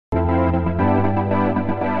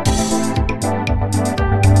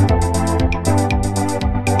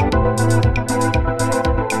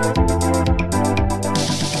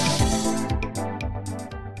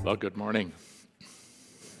Well, good morning.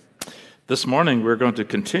 This morning we're going to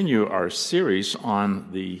continue our series on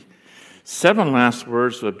the 7 last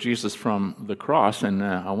words of Jesus from the cross, and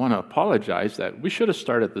I want to apologize that we should have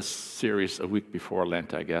started this series a week before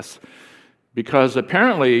Lent, I guess, because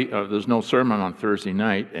apparently there's no sermon on Thursday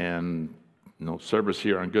night and no service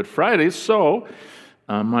here on Good Friday, so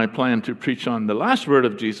my plan to preach on the last word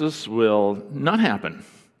of Jesus will not happen.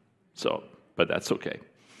 But that's okay.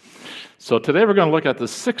 So today we're going to look at the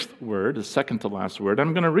 6th word, the second to last word.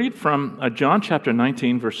 I'm going to read from John chapter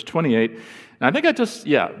 19, verse 28. And I think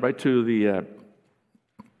right to the,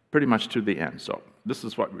 pretty much to the end. So this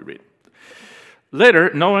is what we read.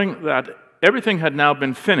 Later, knowing that everything had now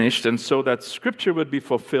been finished, and so that Scripture would be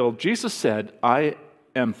fulfilled, Jesus said, "I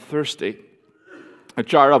am thirsty." A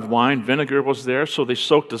jar of wine vinegar was there, so they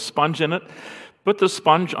soaked a sponge in it, put the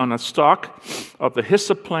sponge on a stalk of the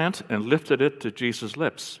hyssop plant, and lifted it to Jesus'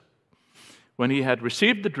 lips. When he had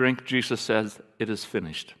received the drink, Jesus says, "It is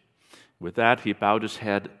finished." With that, he bowed his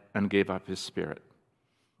head and gave up his spirit.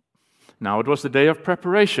 Now it was the day of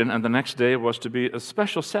preparation, and the next day was to be a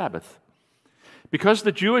special Sabbath. Because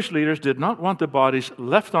the Jewish leaders did not want the bodies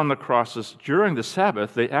left on the crosses during the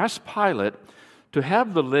Sabbath, they asked Pilate to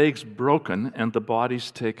have the legs broken and the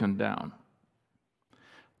bodies taken down.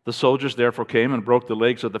 The soldiers therefore came and broke the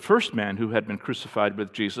legs of the first man who had been crucified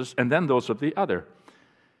with Jesus, and then those of the other.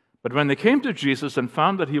 But when they came to Jesus and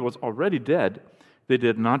found that he was already dead, they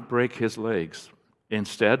did not break his legs.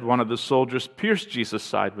 Instead, one of the soldiers pierced Jesus'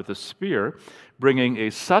 side with a spear, bringing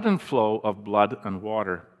a sudden flow of blood and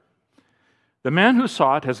water. The man who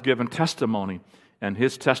saw it has given testimony, and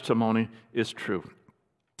his testimony is true.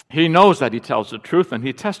 He knows that he tells the truth, and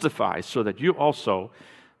he testifies so that you also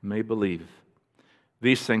may believe.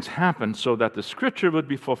 These things happened so that the Scripture would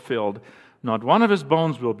be fulfilled. Not one of his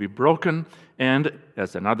bones will be broken, and,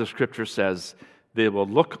 as another Scripture says, they will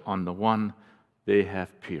look on the one they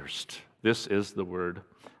have pierced. This is the word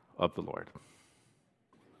of the Lord.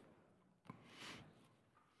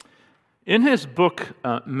 In his book,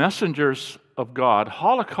 Messengers of God,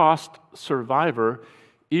 Holocaust survivor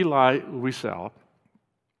Elie Wiesel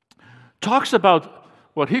talks about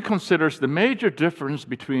what he considers the major difference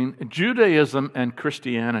between Judaism and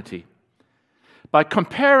Christianity by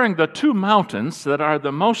comparing the two mountains that are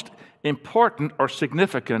the most important or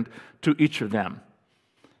significant to each of them.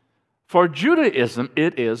 For Judaism,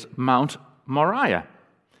 it is Mount Moriah,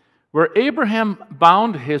 where Abraham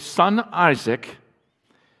bound his son Isaac,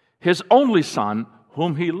 his only son,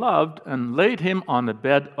 whom he loved, and laid him on a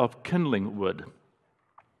bed of kindling wood.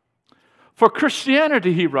 For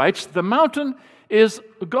Christianity, he writes, the mountain is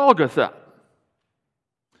Golgotha,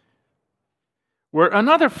 where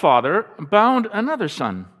another father bound another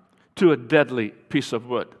son to a deadly piece of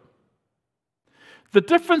wood. The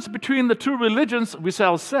difference between the two religions,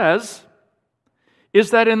 Wiesel says,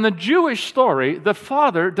 is that in the Jewish story, the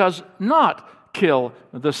father does not kill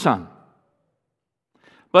the son.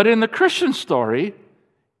 But in the Christian story,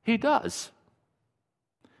 he does.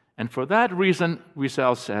 And for that reason,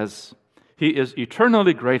 Wiesel says, he is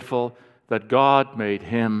eternally grateful that God made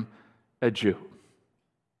him a Jew.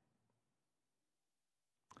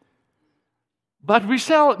 But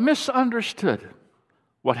Wiesel misunderstood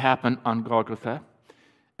what happened on Golgotha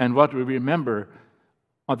and what we remember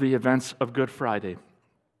of the events of Good Friday.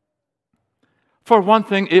 For one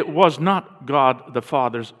thing, it was not God the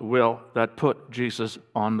Father's will that put Jesus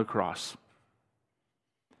on the cross.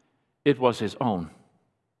 It was his own.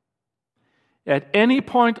 At any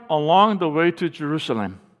point along the way to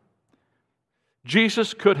Jerusalem,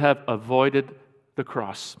 Jesus could have avoided the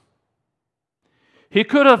cross. He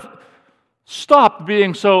could have stopped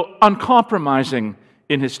being so uncompromising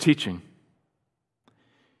in his teaching.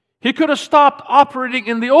 He could have stopped operating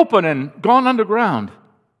in the open and gone underground.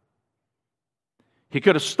 He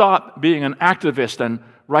could have stopped being an activist and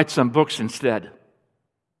write some books instead.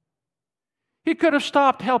 He could have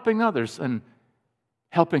stopped helping others and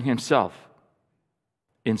helping himself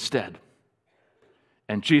instead.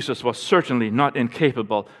 And Jesus was certainly not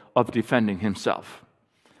incapable of defending himself.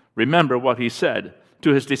 Remember what he said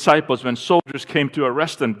to his disciples when soldiers came to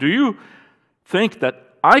arrest him. "Do you think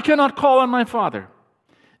that I cannot call on my Father,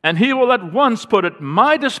 and he will at once put at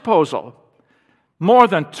my disposal more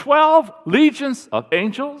than 12 legions of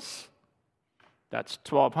angels?" That's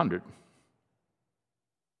 1,200.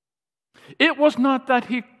 It was not that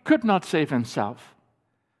he could not save himself,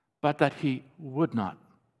 but that he would not,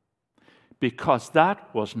 because that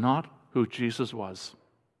was not who Jesus was.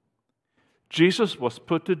 Jesus was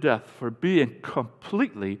put to death for being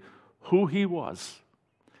completely who he was,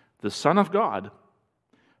 the Son of God,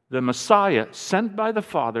 the Messiah sent by the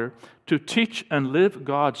Father to teach and live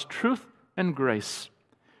God's truth and grace,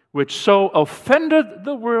 which so offended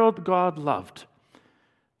the world God loved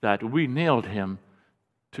that we nailed him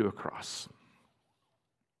to a cross.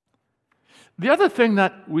 The other thing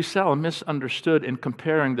that we seldom misunderstood in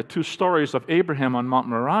comparing the two stories of Abraham on Mount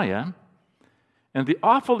Moriah and the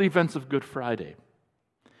awful events of Good Friday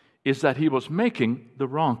is that he was making the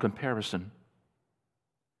wrong comparison.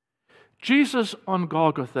 Jesus on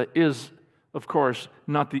Golgotha is, of course,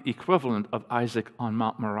 not the equivalent of Isaac on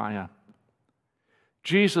Mount Moriah.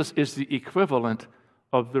 Jesus is the equivalent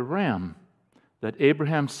of the ram that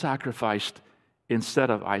Abraham sacrificed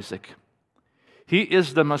instead of Isaac. He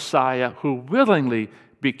is the Messiah who willingly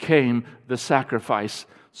became the sacrifice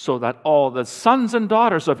so that all the sons and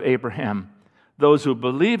daughters of Abraham, those who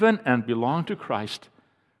believe in and belong to Christ,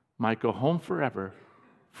 might go home forever,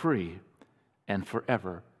 free and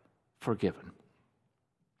forever forgiven.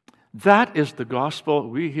 That is the gospel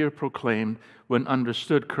we hear proclaimed when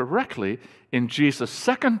understood correctly in Jesus'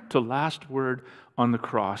 second to last word on the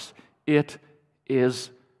cross. It is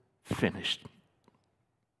finished.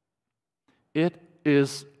 It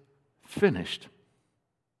is finished.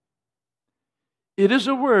 It is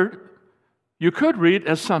a word you could read,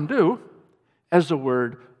 as some do, as a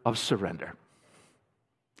word of surrender.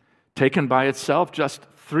 Taken by itself, just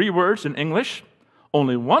 3 words in English,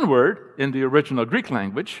 only 1 word in the original Greek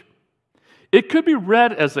language. It could be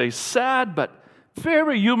read as a sad but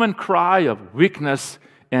very human cry of weakness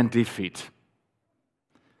and defeat.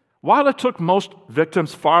 While it took most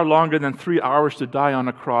victims far longer than 3 hours to die on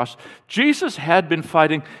a cross, Jesus had been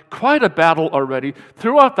fighting quite a battle already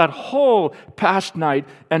throughout that whole past night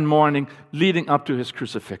and morning leading up to his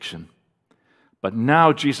crucifixion. But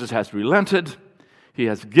now Jesus has relented, he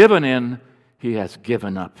has given in, he has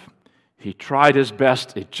given up. He tried his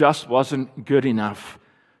best, it just wasn't good enough.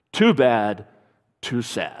 Too bad, too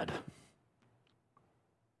sad.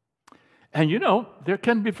 And you know, there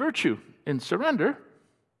can be virtue in surrender.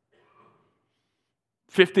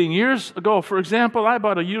 15 years ago, for example, I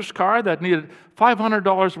bought a used car that needed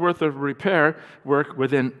 $500 worth of repair work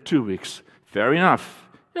within 2 weeks. Fair enough.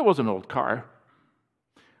 It was an old car.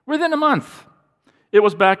 Within a month, it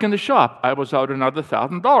was back in the shop. I was out another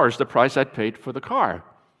 $1,000, the price I'd paid for the car.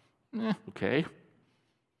 Okay.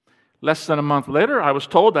 Less than a month later, I was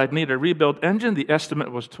told I'd need a rebuilt engine. The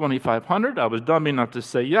estimate was $2,500. I was dumb enough to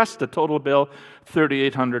say yes. The total bill,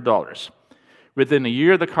 $3,800. Within a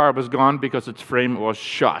year, the car was gone because its frame was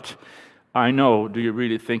shot. I know, do you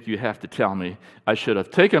really think you have to tell me? I should have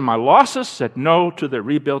taken my losses, said no to the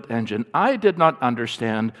rebuilt engine. I did not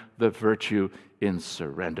understand the virtue in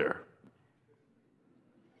surrender.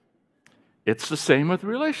 It's the same with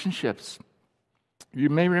relationships. You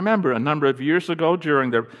may remember a number of years ago,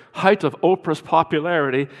 during the height of Oprah's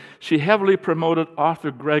popularity, she heavily promoted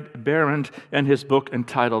author Greg Behrendt and his book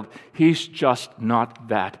entitled, He's Just Not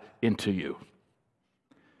That Into You.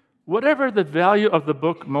 Whatever the value of the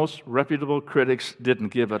book, most reputable critics didn't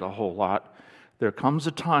give it a whole lot. There comes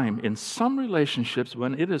a time in some relationships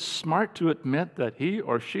when it is smart to admit that he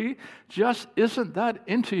or she just isn't that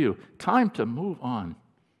into you. Time to move on.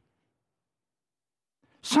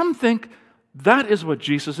 Some think that is what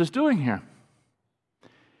Jesus is doing here.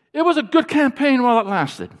 It was a good campaign while it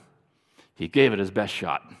lasted. He gave it his best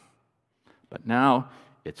shot. But now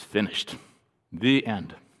it's finished. The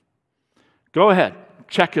end. Go ahead,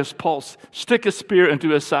 check his pulse, stick a spear into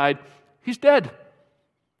his side. He's dead.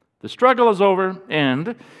 The struggle is over,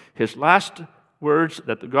 and his last words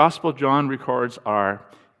that the Gospel John records are,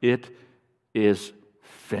 it is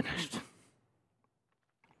finished.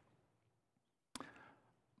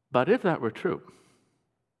 But if that were true,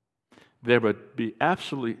 there would be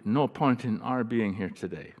absolutely no point in our being here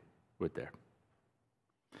today, would there?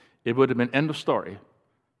 It would have been end of story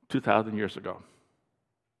 2,000 years ago.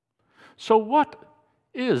 So what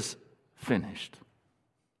is finished?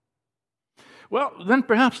 Well, then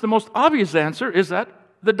perhaps the most obvious answer is that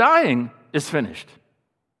the dying is finished.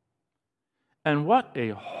 And what a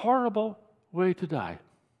horrible way to die.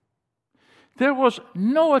 There was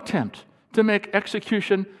no attempt to make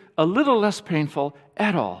execution a little less painful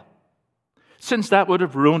at all, since that would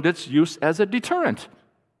have ruined its use as a deterrent.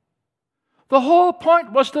 The whole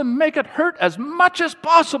point was to make it hurt as much as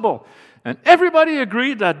possible, and everybody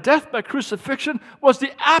agreed that death by crucifixion was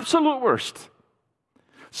the absolute worst.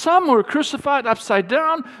 Some were crucified upside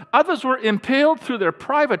down, others were impaled through their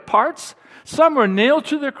private parts, some were nailed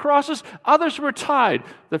to their crosses, others were tied.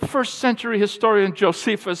 The first century historian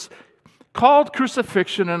Josephus called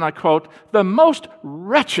crucifixion, and I quote, the most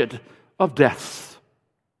wretched of deaths.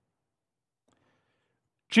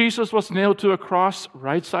 Jesus was nailed to a cross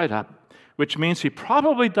right side up, which means he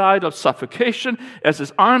probably died of suffocation as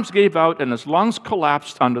his arms gave out and his lungs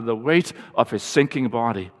collapsed under the weight of his sinking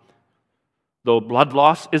body. Though blood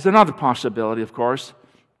loss is another possibility, of course,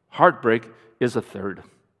 heartbreak is a third.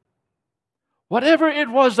 Whatever it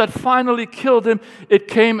was that finally killed him, it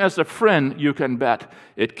came as a friend, you can bet.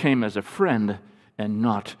 It came as a friend and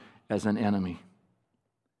not as an enemy.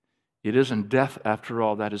 It isn't death, after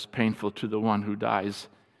all, that is painful to the one who dies,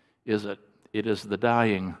 is it? It is the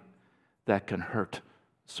dying that can hurt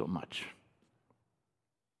so much.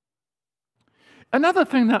 Another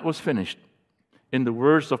thing that was finished, in the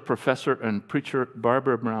words of professor and preacher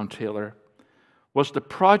Barbara Brown Taylor, was the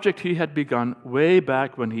project he had begun way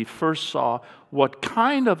back when he first saw what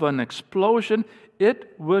kind of an explosion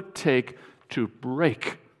it would take to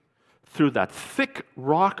break through that thick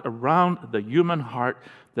rock around the human heart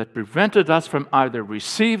that prevented us from either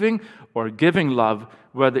receiving or giving love,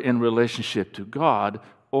 whether in relationship to God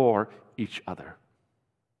or each other.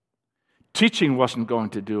 Teaching wasn't going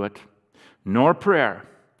to do it, nor prayer,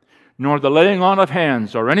 nor the laying on of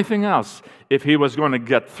hands or anything else. If he was going to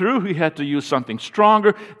get through, he had to use something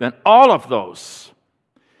stronger than all of those.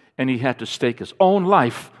 And he had to stake his own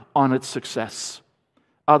life on its success.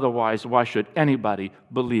 Otherwise, why should anybody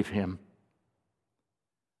believe him?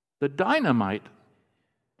 The dynamite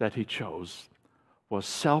that he chose was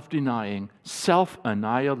self-denying,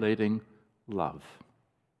 self-annihilating love.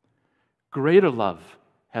 Greater love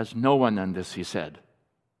has no one than this, he said,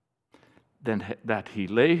 than that he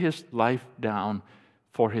lay his life down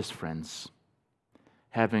for his friends.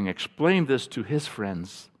 Having explained this to his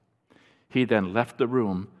friends, he then left the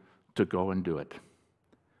room to go and do it.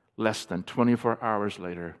 Less than 24 hours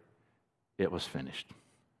later, it was finished.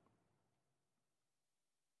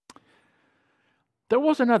 There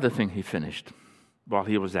was another thing he finished while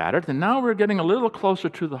he was at it, and now we're getting a little closer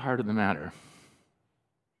to the heart of the matter.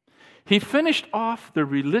 He finished off the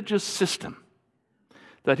religious system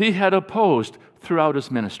that he had opposed throughout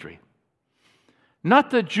his ministry.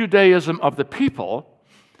 Not the Judaism of the people,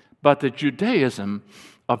 but the Judaism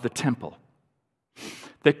of the temple.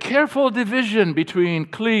 The careful division between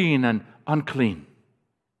clean and unclean.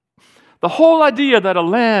 The whole idea that a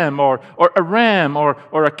lamb or a ram or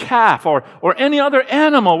a calf or any other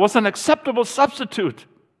animal was an acceptable substitute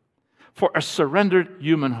for a surrendered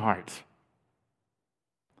human heart.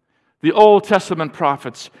 The Old Testament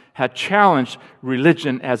prophets had challenged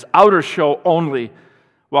religion as outer show only,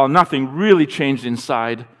 while nothing really changed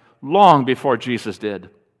inside long before Jesus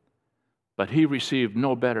did. But he received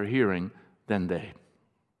no better hearing than they.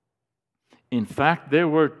 In fact, there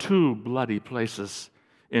were two bloody places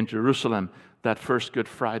in Jerusalem that first Good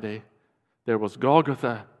Friday. There was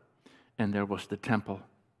Golgotha and there was the temple.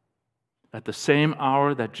 At the same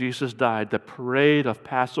hour that Jesus died, the parade of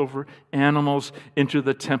Passover animals into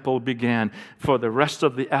the temple began. For the rest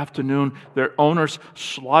of the afternoon, their owners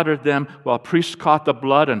slaughtered them while priests caught the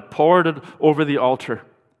blood and poured it over the altar.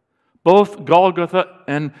 Both Golgotha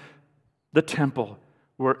and the temple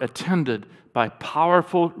were attended by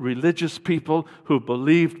powerful religious people who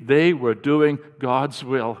believed they were doing God's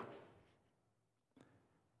will.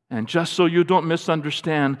 And just so you don't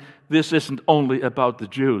misunderstand, this isn't only about the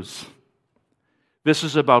Jews. This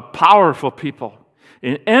is about powerful people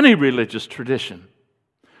in any religious tradition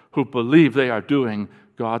who believe they are doing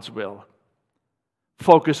God's will.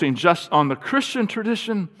 Focusing just on the Christian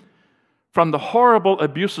tradition, from the horrible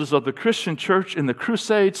abuses of the Christian church in the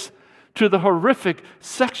Crusades to the horrific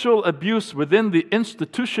sexual abuse within the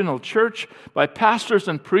institutional church by pastors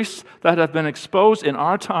and priests that have been exposed in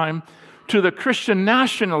our time, to the Christian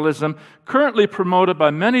nationalism currently promoted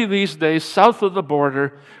by many these days south of the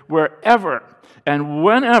border, wherever and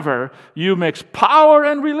whenever you mix power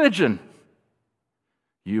and religion,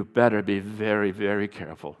 you better be very, very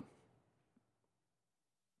careful.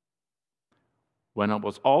 When it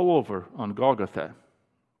was all over on Golgotha,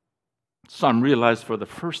 some realized for the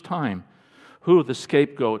first time who the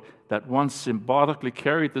scapegoat that once symbolically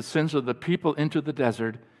carried the sins of the people into the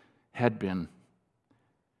desert had been.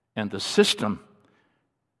 And the system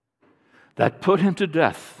that put him to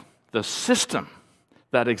death, the system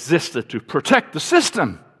that existed to protect the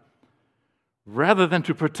system, rather than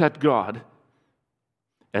to protect God,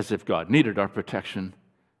 as if God needed our protection,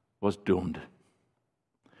 was doomed.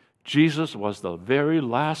 Jesus was the very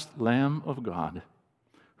last Lamb of God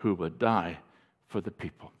who would die for the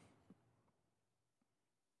people.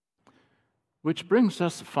 Which brings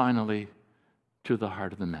us finally to the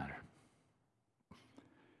heart of the matter.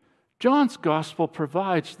 John's gospel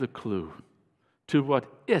provides the clue to what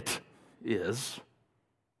it is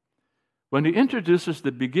when he introduces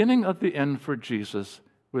the beginning of the end for Jesus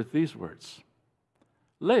with these words.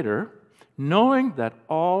 Later, knowing that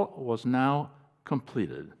all was now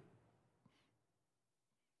completed.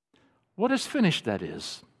 What is finished, that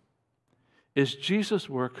is Jesus'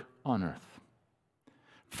 work on earth.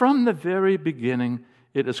 From the very beginning,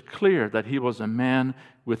 it is clear that he was a man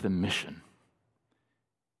with a mission.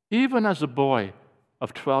 Even as a boy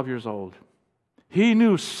of 12 years old, he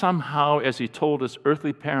knew somehow, as he told his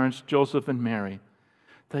earthly parents, Joseph and Mary,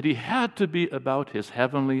 that he had to be about his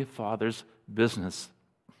heavenly Father's business.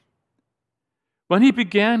 When he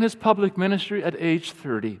began his public ministry at age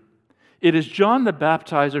 30, it is John the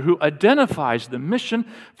Baptizer who identifies the mission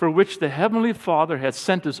for which the Heavenly Father had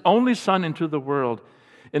sent his only Son into the world.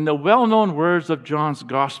 In the well-known words of John's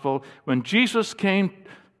Gospel, when Jesus came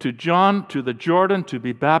to John to the Jordan to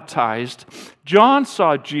be baptized, John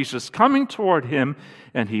saw Jesus coming toward him,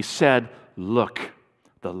 and he said, "Look,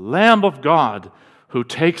 the Lamb of God who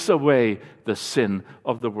takes away the sin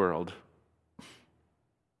of the world."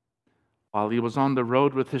 While he was on the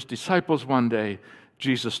road with his disciples one day,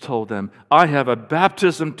 Jesus told them, "I have a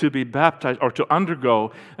baptism to be baptized or to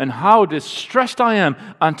undergo, and how distressed I am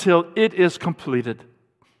until it is completed."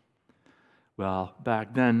 Well,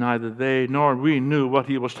 back then, neither they nor we knew what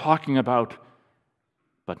he was talking about,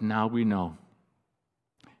 but now we know.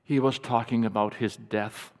 He was talking about his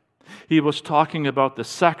death. He was talking about the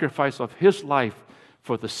sacrifice of his life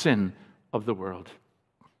for the sin of the world.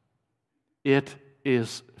 It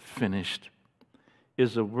is finished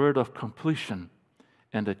is a word of completion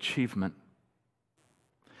and achievement.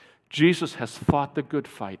 Jesus has fought the good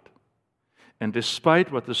fight. And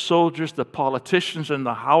despite what the soldiers, the politicians, and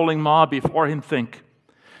the howling mob before him think,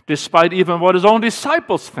 despite even what his own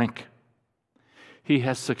disciples think, he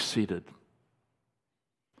has succeeded.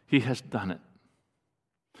 He has done it.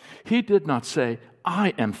 He did not say,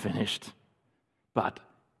 "I am finished," but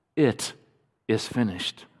 "it is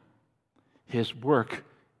finished." His work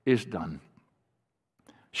is done.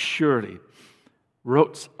 Surely,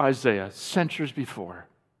 wrote Isaiah centuries before,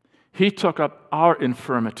 he took up our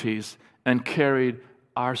infirmities and carried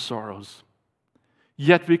our sorrows.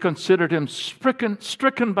 Yet we considered him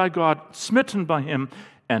stricken by God, smitten by him,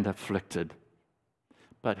 and afflicted.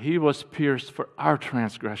 But he was pierced for our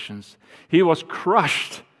transgressions. He was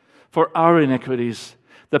crushed for our iniquities.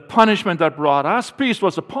 The punishment that brought us peace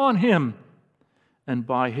was upon him, and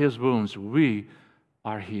by his wounds we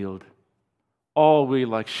are healed. All we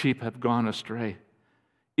like sheep have gone astray.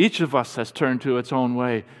 Each of us has turned to its own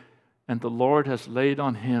way, and the Lord has laid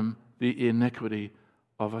on him the iniquity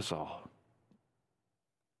of us all.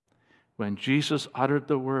 When Jesus uttered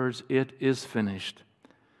the words, "It is finished,"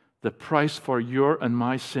 the price for your and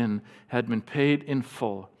my sin had been paid in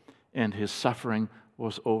full, and his suffering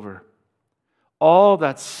was over. All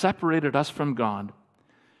that separated us from God,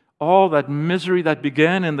 all that misery that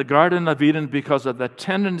began in the Garden of Eden because of the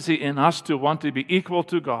tendency in us to want to be equal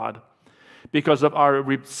to God, because of our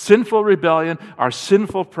sinful rebellion, our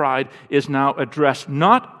sinful pride, is now addressed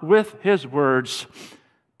not with his words,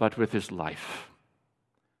 but with his life.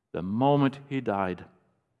 The moment he died,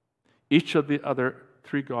 each of the other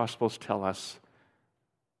three Gospels tell us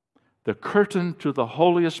the curtain to the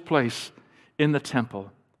holiest place in the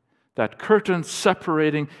temple, that curtain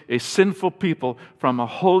separating a sinful people from a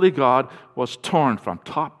holy God, was torn from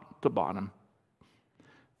top to bottom.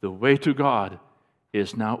 The way to God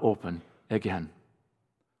is now open again.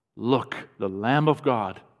 Look, the Lamb of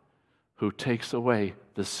God who takes away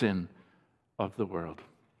the sin of the world.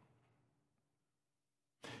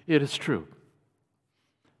 It is true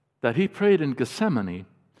that he prayed in Gethsemane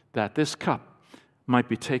that this cup might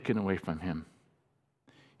be taken away from him.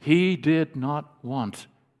 He did not want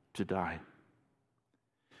to die.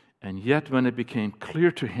 And yet, when it became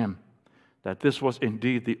clear to him that this was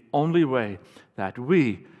indeed the only way that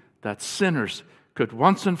we, that sinners, could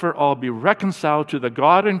once and for all be reconciled to the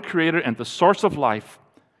God and Creator and the source of life,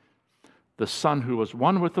 the Son, who was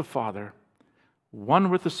one with the Father, one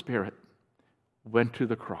with the Spirit, went to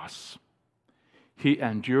the cross. He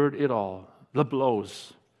endured it all, the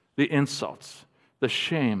blows, the insults, the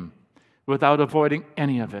shame, without avoiding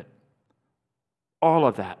any of it. All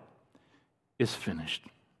of that is finished.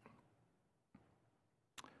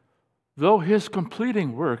 Though his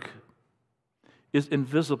completing work is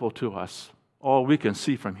invisible to us, all we can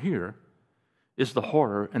see from here is the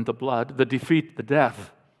horror and the blood, the defeat, the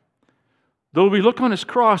death. Though we look on his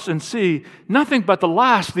cross and see nothing but the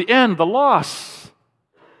last, the end, the loss,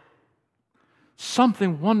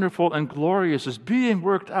 something wonderful and glorious is being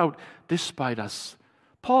worked out despite us.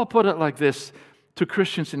 Paul put it like this to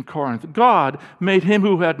Christians in Corinth: God made him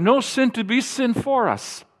who had no sin to be sin for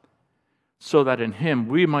us, so that in him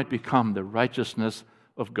we might become the righteousness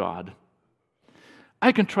of God.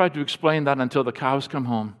 I can try to explain that until the cows come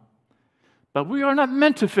home. But we are not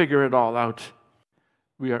meant to figure it all out.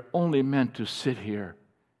 We are only meant to sit here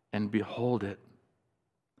and behold it.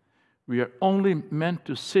 We are only meant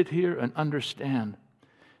to sit here and understand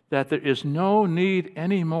that there is no need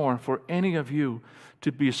anymore for any of you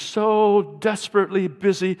to be so desperately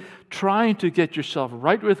busy trying to get yourself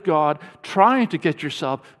right with God, trying to get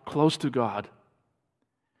yourself close to God.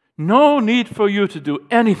 No need for you to do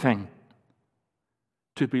anything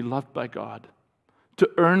to be loved by God, to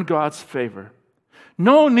earn God's favor.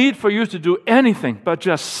 No need for you to do anything but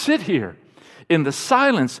just sit here in the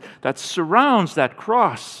silence that surrounds that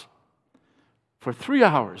cross for 3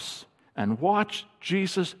 hours and watch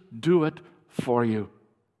Jesus do it for you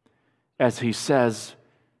as he says,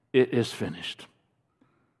 "It is finished,"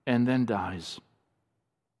 and then dies.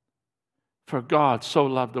 For God so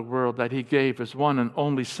loved the world that he gave his one and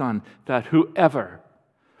only Son, that whoever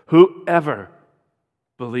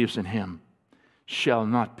believes in him shall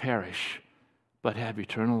not perish, but have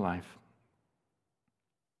eternal life.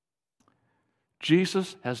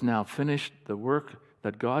 Jesus has now finished the work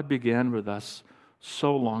that God began with us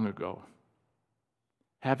so long ago.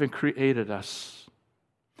 Having created us,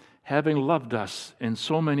 having loved us in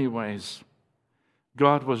so many ways,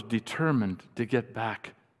 God was determined to get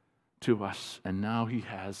back to us, and now he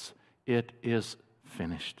has. It is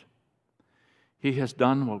finished. He has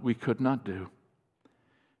done what we could not do,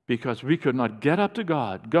 because we could not get up to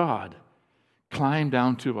God. God climbed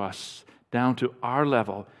down to us, down to our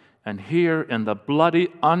level, and here in the bloody,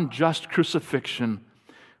 unjust crucifixion,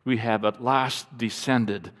 we have at last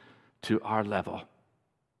descended to our level.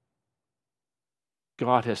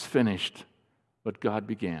 God has finished what God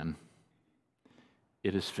began.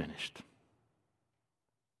 It is finished.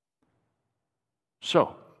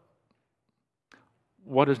 So,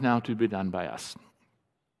 what is now to be done by us?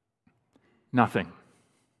 Nothing.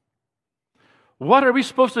 What are we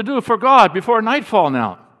supposed to do for God before nightfall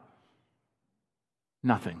now?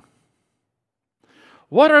 Nothing.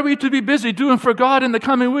 What are we to be busy doing for God in the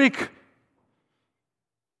coming week?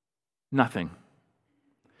 Nothing.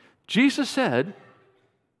 Jesus said,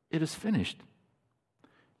 "It is finished."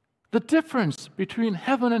 The difference between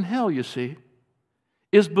heaven and hell, you see,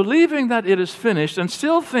 is believing that it is finished and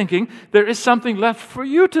still thinking there is something left for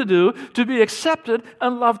you to do to be accepted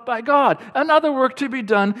and loved by God. Another work to be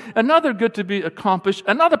done, another good to be accomplished,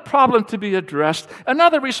 another problem to be addressed,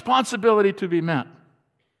 another responsibility to be met.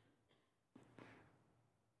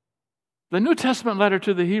 The New Testament letter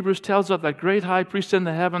to the Hebrews tells of that great high priest in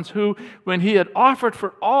the heavens who, when he had offered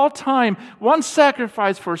for all time one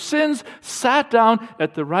sacrifice for sins, sat down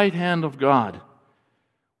at the right hand of God.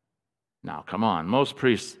 Now, come on, most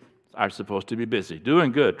priests are supposed to be busy,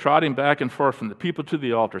 doing good, trotting back and forth from the people to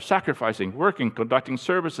the altar, sacrificing, working, conducting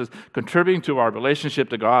services, contributing to our relationship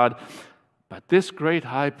to God. But this great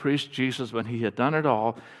high priest, Jesus, when he had done it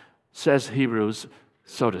all, says Hebrews,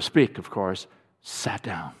 so to speak, of course, sat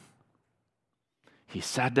down. He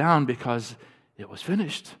sat down because it was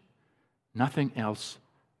finished. Nothing else,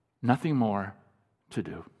 nothing more to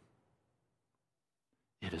do.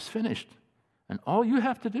 It is finished. And all you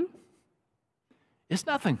have to do is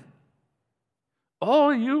nothing.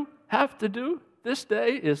 All you have to do this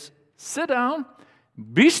day is sit down,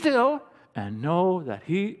 be still, and know that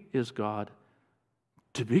he is God.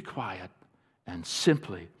 To be quiet and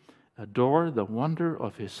simply adore the wonder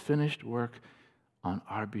of his finished work on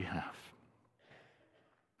our behalf.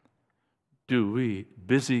 Do we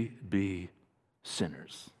busy be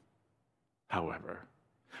sinners? However,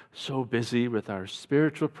 so busy with our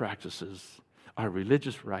spiritual practices, our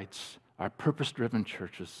religious rites, our purpose-driven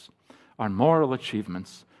churches, our moral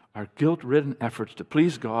achievements, our guilt-ridden efforts to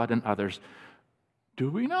please God and others, do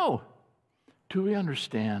we know? Do we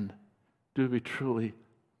understand? Do we truly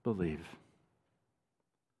believe?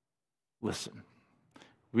 Listen,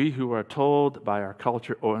 we who are told by our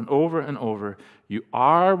culture over and over, you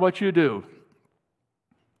are what you do,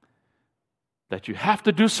 that you have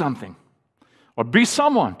to do something or be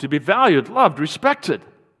someone to be valued, loved, respected,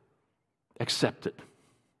 accepted.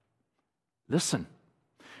 Listen,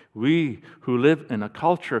 we who live in a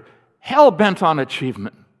culture hell-bent on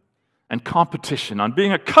achievement and competition, on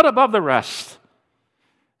being a cut above the rest,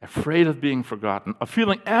 afraid of being forgotten, of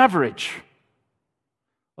feeling average,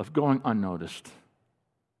 of going unnoticed.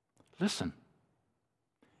 Listen,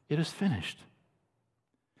 it is finished.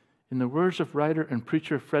 In the words of writer and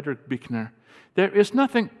preacher Frederick Buechner, there is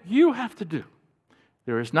nothing you have to do.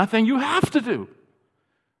 There is nothing you have to do.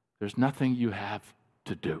 There's nothing you have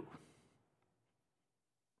to do.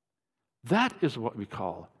 That is what we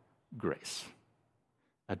call grace.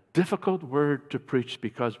 A difficult word to preach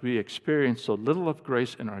because we experience so little of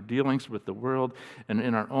grace in our dealings with the world and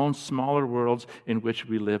in our own smaller worlds in which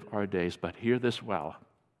we live our days. But hear this well.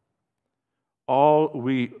 All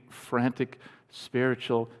we frantic,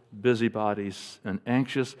 spiritual busybodies and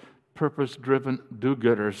anxious, purpose-driven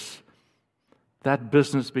do-gooders, that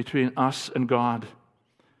business between us and God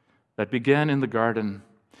that began in the garden,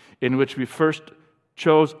 in which we first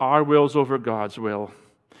chose our wills over God's will,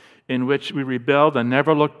 in which we rebelled and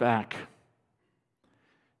never looked back.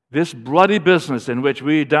 This bloody business in which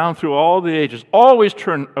we, down through all the ages, always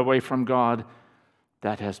turn away from God,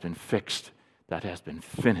 that has been fixed, that has been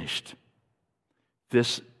finished.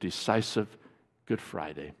 This decisive Good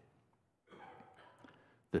Friday.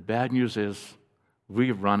 The bad news is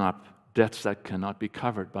we've run up debts that cannot be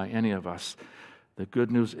covered by any of us. The good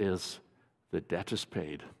news is the debt is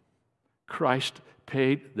paid. Christ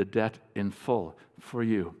paid the debt in full for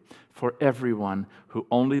you, for everyone who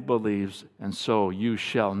only believes, and so you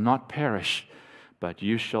shall not perish, but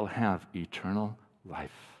you shall have eternal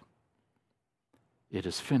life. It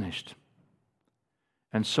is finished.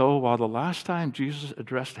 And so, while the last time Jesus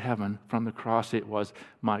addressed heaven from the cross, it was,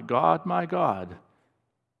 my God,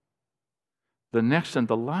 the next and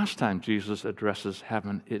the last time Jesus addresses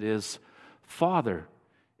heaven, it is, Father,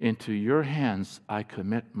 into your hands I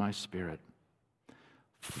commit my spirit.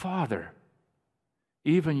 Father,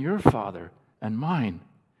 even your Father and mine,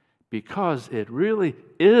 because it really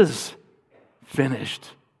is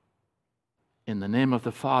finished. In the name of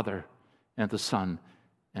the Father and the Son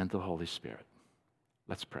and the Holy Spirit.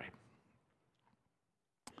 Let's pray.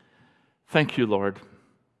 Thank you, Lord.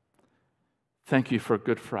 Thank you for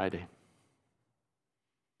Good Friday.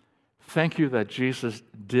 Thank you that Jesus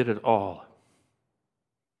did it all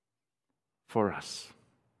for us.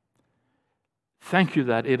 Thank you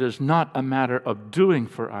that it is not a matter of doing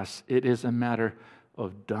for us, it is a matter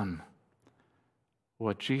of done.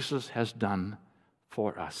 What Jesus has done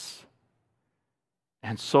for us.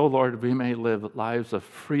 And so, Lord, we may live lives of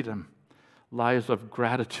freedom, lives of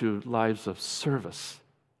gratitude, lives of service,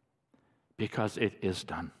 because it is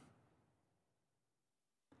done.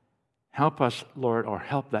 Help us, Lord, or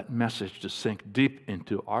help that message to sink deep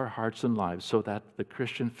into our hearts and lives so that the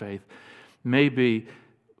Christian faith may be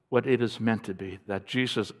what it is meant to be, that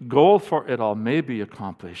Jesus' goal for it all may be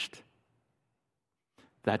accomplished,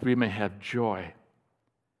 that we may have joy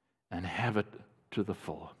and have it to the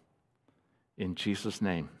full. In Jesus'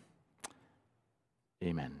 name,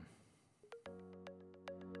 amen.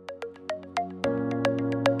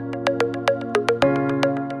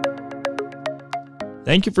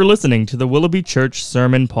 Thank you for listening to the Willoughby Church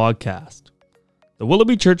Sermon Podcast. The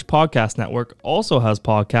Willoughby Church Podcast Network also has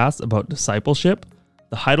podcasts about discipleship,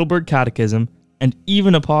 the Heidelberg Catechism, and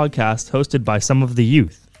even a podcast hosted by some of the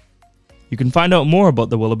youth. You can find out more about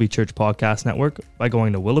the Willoughby Church Podcast Network by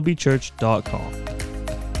going to willoughbychurch.com.